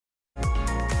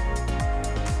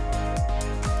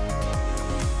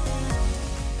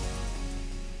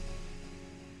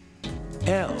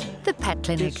The Pet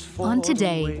Clinic on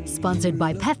Today, sponsored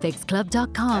by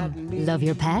PetfixClub.com. Love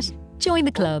your pet? Join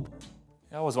the club.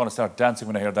 I always want to start dancing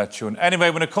when I hear that tune. Anyway,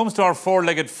 when it comes to our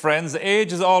four-legged friends,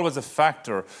 age is always a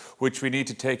factor which we need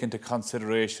to take into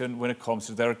consideration when it comes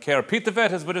to their care. Pete the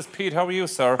vet is with us. Pete, how are you,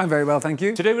 sir? I'm very well, thank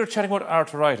you. Today we're chatting about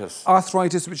arthritis.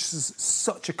 Arthritis, which is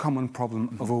such a common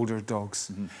problem of older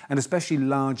dogs, and especially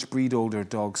large breed older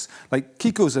dogs. Like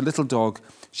Kiko's a little dog.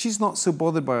 She's not so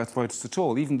bothered by arthritis at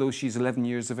all, even though she's 11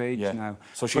 years of age now.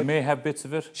 So she may have bits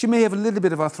of it? She may have a little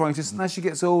bit of arthritis, and as she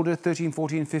gets older, 13,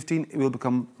 14, 15, it will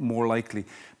become more likely.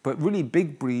 But really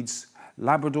big breeds,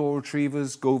 Labrador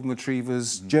Retrievers, Golden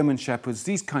Retrievers, German Shepherds,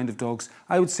 these kind of dogs,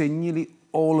 I would say nearly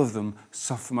all of them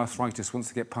suffer from arthritis once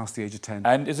they get past the age of 10.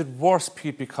 And is it worse,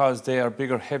 Pete, because they are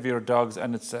bigger, heavier dogs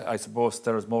and it's, I suppose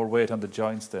there's more weight on the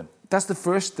joints then? That's the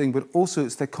first thing, but also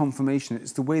it's their conformation.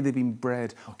 It's the way they've been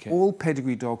bred. Okay. All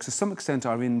pedigree dogs, to some extent,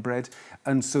 are inbred,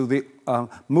 and so they,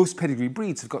 most pedigree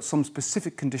breeds have got some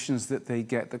specific conditions that they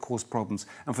get that cause problems.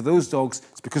 And for those dogs,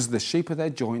 it's because of the shape of their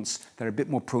joints, they're a bit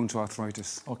more prone to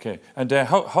arthritis. Okay, and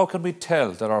how can we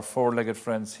tell that our four-legged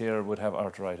friends here would have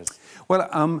arthritis? Well,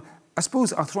 I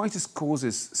suppose arthritis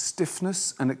causes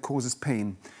stiffness and it causes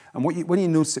pain. And when you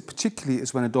notice it particularly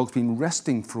is when a dog's been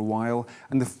resting for a while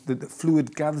and the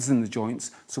fluid gathers in the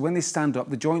joints. So when they stand up,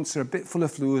 the joints are a bit full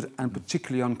of fluid and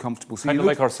particularly uncomfortable. So kind of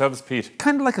like ourselves, Pete.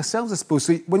 Kind of like ourselves, I suppose.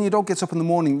 So when your dog gets up in the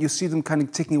morning, you see them kind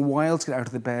of taking a while to get out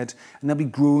of the bed and they'll be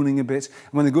groaning a bit.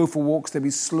 And when they go for walks, they'll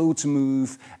be slow to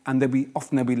move and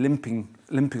often they'll be limping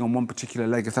on one particular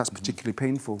leg if that's particularly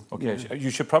painful. Okay, you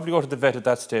should probably go to the vet at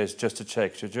that stage just to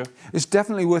check, should you? It's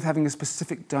definitely worth having a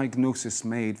specific diagnosis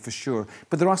made, for sure.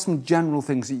 But there are some general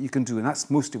things that you can do, and that's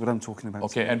mostly what I'm talking about.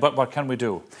 Okay, and what can we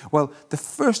do? Well, the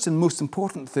first and most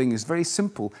important thing is very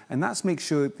simple, and that's make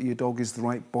sure that your dog is the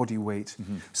right body weight.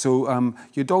 So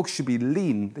your dog should be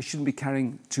lean. They shouldn't be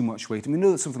carrying too much weight. And we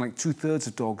know that something like 2/3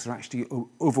 of dogs are actually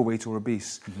overweight or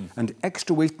obese. And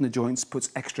extra weight in the joints puts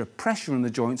extra pressure on the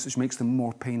joints, which makes them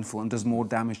more painful and does more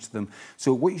damage to them.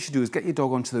 So what you should do is get your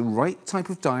dog onto the right type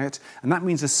of diet, and that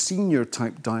means a senior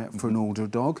type diet for an older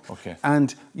dog. Okay.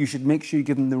 And you should make sure you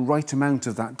give them the right amount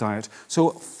of that diet.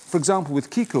 So, for example, with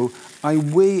Kiko, I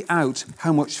weigh out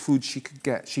how much food she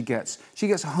gets. She gets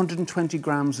 120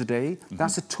 grams a day.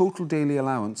 That's a total daily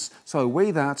allowance. So I weigh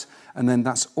that, and then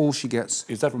that's all she gets.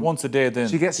 Is that once a day then?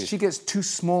 She gets 2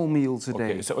 small meals a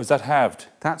day. So is that halved?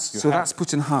 That's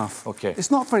put in half. Okay. It's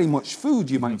not very much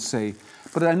food, you might say,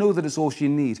 but I know that it's all she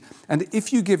needs. And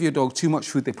if you give your dog too much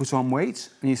food, they put on weight,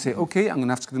 and you say, OK, I'm going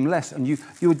to have to give them less, and you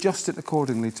adjust it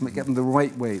accordingly to get them the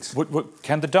right weight.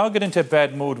 Can the dog get into a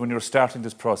bad mood when you're starting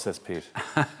this process, Pete?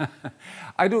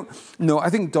 I don't know. I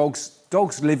think dogs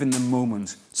live in the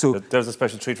moment. So there's a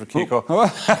special treat for Kiko.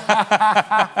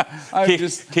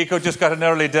 Kiko just got an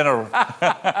early dinner.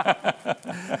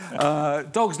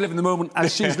 Dogs live in the moment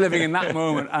as she's living in that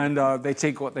moment, and they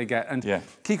take what they get. And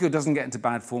Kiko doesn't get into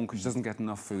bad form because she doesn't get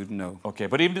enough food, no. Okay,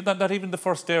 but even not even the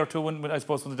first day or two, when I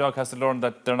suppose when the dog has to learn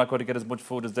that they're not going to get as much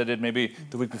food as they did maybe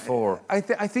the week before. I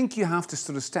think you have to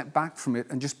sort of step back from it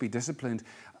and just be disciplined.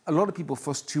 A lot of people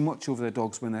fuss too much over their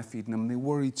dogs when they're feeding them. They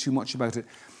worry too much about it.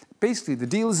 Basically, the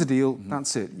deal is a deal,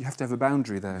 that's it. You have to have a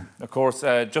boundary there. Of course,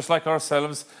 just like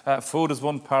ourselves, food is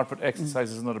one part, but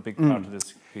exercise is another big part of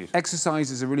this, Pete.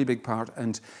 Exercise is a really big part,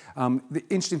 and the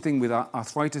interesting thing with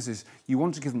arthritis is you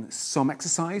want to give them some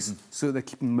exercise so they're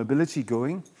keeping mobility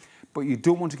going, but you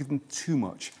don't want to give them too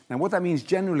much. Now, what that means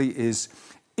generally is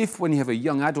when you have a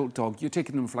young adult dog, you're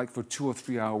taking them for a 2 or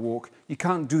 3 hour walk. You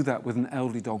can't do that with an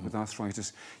elderly dog with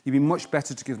arthritis. You'd be much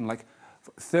better to give them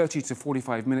 30 to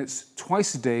 45 minutes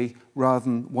twice a day rather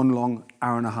than one long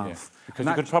hour and a half. Because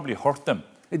you could probably hurt them.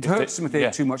 It hurts them if they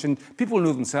have too much, and people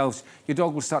know themselves. Your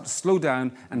dog will start to slow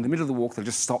down, and in the middle of the walk, they'll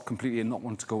just stop completely and not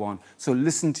want to go on. So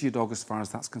listen to your dog as far as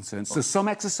that's concerned. So some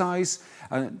exercise,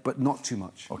 but not too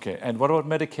much. Okay, and what about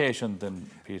medication then,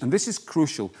 Pete? And this is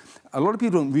crucial. A lot of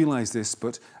people don't realise this,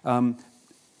 but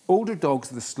older dogs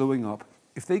that are slowing up,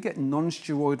 if they get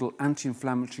non-steroidal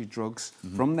anti-inflammatory drugs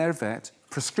from their vet,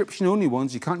 prescription-only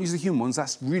ones, you can't use the human ones,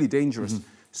 that's really dangerous.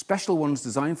 Special ones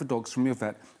designed for dogs from your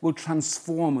vet will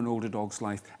transform an older dog's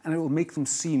life, and it will make them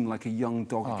seem like a young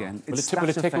dog again. Will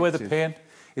it take away the pain?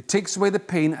 It takes away the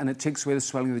pain and it takes away the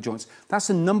swelling of the joints. That's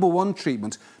the #1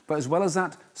 treatment. But as well as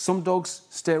that, some dogs,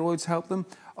 steroids help them.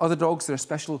 Other dogs, there are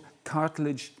special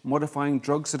cartilage-modifying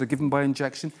drugs that are given by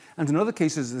injection. And in other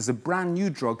cases, there's a brand new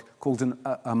drug called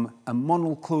a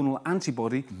monoclonal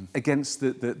antibody against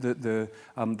the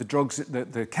drugs,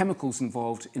 the chemicals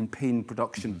involved in pain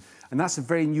production. And that's a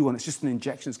very new one. It's just an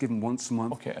injection that's given once a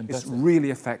month. Okay, and it's really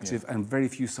effective and very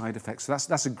few side effects. So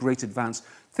that's a great advance.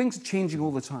 Things are changing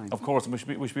all the time. Of course, we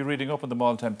should be reading up on them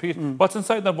all the time. Pete, what's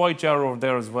inside that white jar over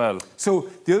there as well? So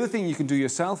the other thing you can do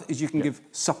yourself is you can give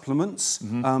supplements,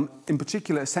 in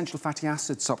particular essential fatty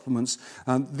acid supplements.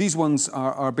 These ones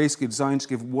are basically designed to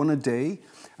give one a day,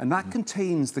 and that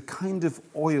contains the kind of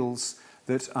oils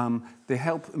that they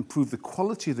help improve the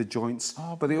quality of the joints,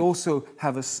 but they also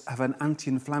have an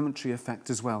anti-inflammatory effect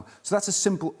as well. So that's a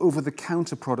simple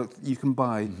over-the-counter product that you can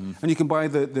buy. And you can buy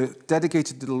the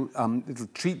dedicated little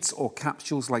treats or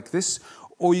capsules like this,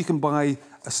 or you can buy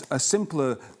a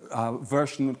simpler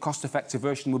version, cost-effective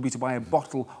version would be to buy a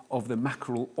bottle of the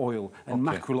mackerel oil. And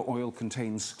mackerel oil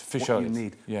contains fish what oils. you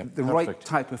need. Yeah, the right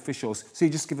type of fish oils. So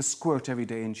you just give a squirt every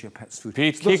day into your pet's food.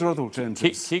 Pete, so those are other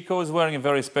alternatives. Kiko is wearing a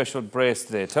very special brace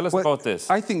today. Tell us about this.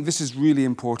 I think this is really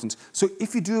important. So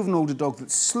if you do have an older dog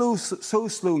that's so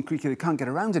slow and creaky they can't get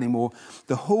around anymore,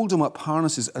 the hold-em-up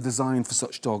harnesses are designed for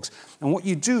such dogs. And what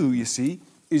you do, you see,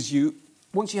 is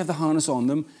once you have the harness on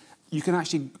them, you can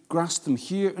actually grasp them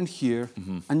here and here,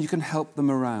 and you can help them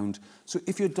around. So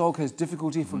if your dog has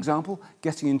difficulty, for example,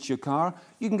 getting into your car,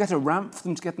 you can get a ramp for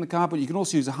them to get in the car, but you can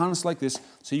also use a harness like this,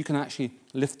 so you can actually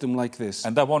lift them like this.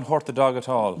 And that won't hurt the dog at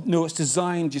all? No, it's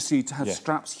designed, you see, to have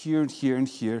straps here and here and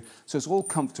here, so it's all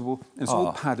comfortable, and it's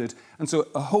all padded. And so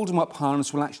a hold-em-up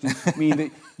harness will actually mean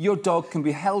that your dog can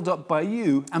be held up by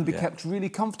you and be kept really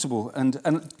comfortable. And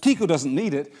Kiko doesn't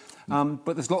need it,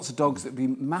 but there's lots of dogs that would be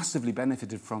massively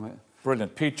benefited from it.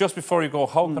 Brilliant. Pete, just before you go,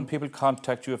 how can people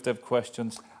contact you if they have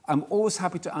questions? I'm always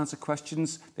happy to answer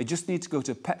questions. They just need to go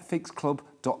to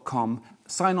petfixclub.com,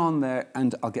 sign on there,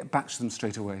 and I'll get back to them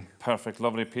straight away. Perfect.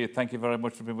 Lovely, Pete. Thank you very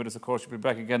much for being with us. Of course, you'll be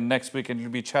back again next week and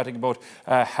you'll be chatting about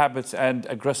habits and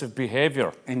aggressive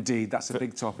behaviour. Indeed, that's a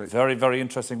big topic. Very, very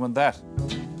interesting one, that.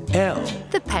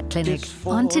 The Pet Clinic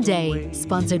on Today,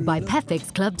 sponsored by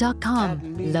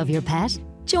petfixclub.com. Love your pet?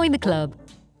 Join the club.